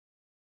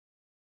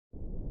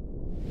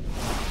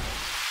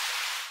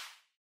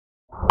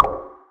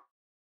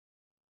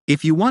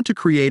If you want to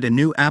create a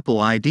new Apple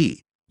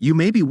ID, you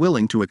may be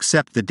willing to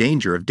accept the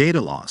danger of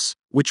data loss,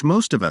 which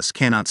most of us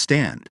cannot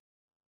stand.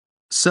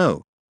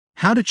 So,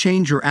 how to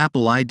change your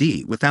Apple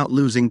ID without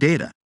losing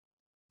data?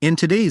 In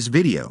today's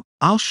video,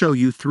 I'll show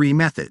you 3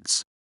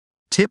 methods.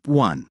 Tip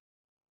 1.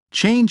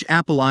 Change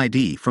Apple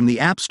ID from the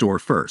App Store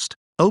first.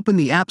 Open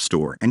the App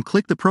Store and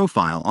click the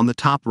profile on the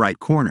top right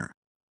corner.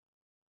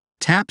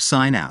 Tap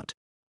Sign Out.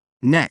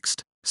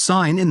 Next,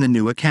 sign in the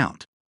new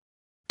account.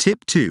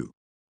 Tip 2.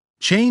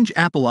 Change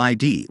Apple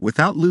ID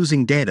without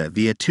losing data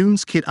via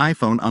TunesKit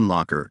iPhone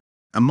Unlocker.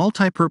 A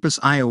multi-purpose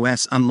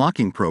iOS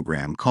unlocking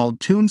program called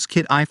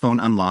TunesKit iPhone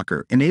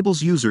Unlocker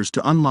enables users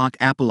to unlock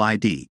Apple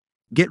ID,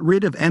 get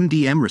rid of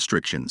MDM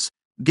restrictions,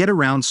 get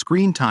around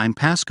screen time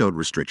passcode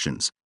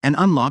restrictions, and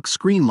unlock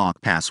screen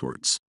lock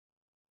passwords.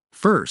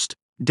 First,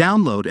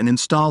 download and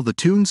install the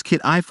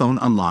TunesKit iPhone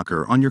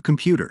Unlocker on your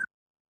computer.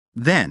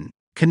 Then,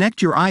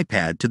 connect your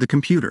iPad to the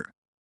computer.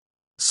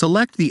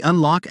 Select the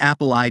Unlock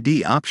Apple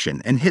ID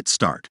option and hit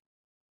Start.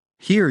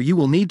 Here you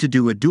will need to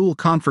do a dual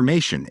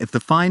confirmation if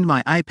the Find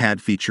My iPad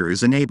feature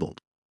is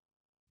enabled.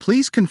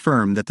 Please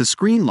confirm that the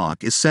screen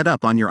lock is set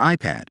up on your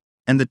iPad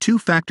and the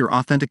two-factor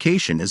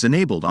authentication is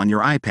enabled on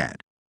your iPad.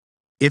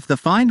 If the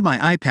Find My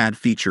iPad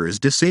feature is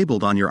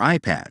disabled on your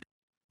iPad,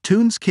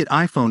 TunesKit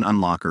iPhone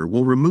Unlocker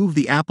will remove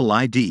the Apple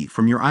ID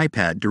from your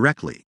iPad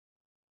directly.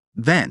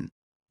 Then,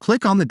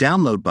 click on the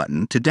Download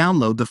button to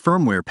download the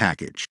firmware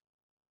package.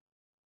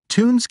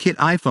 TunesKit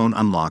iPhone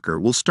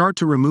Unlocker will start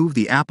to remove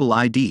the Apple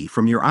ID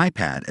from your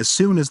iPad as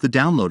soon as the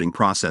downloading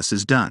process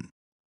is done.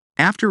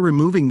 After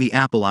removing the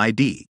Apple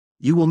ID,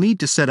 you will need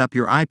to set up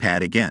your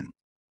iPad again.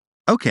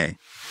 Okay,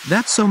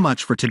 that's so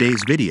much for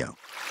today's video.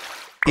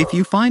 If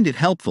you find it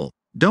helpful,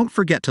 don't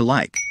forget to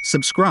like,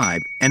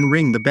 subscribe, and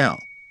ring the bell.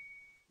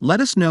 Let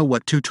us know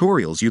what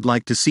tutorials you'd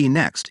like to see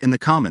next in the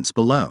comments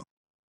below.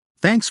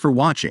 Thanks for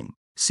watching.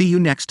 See you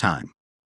next time.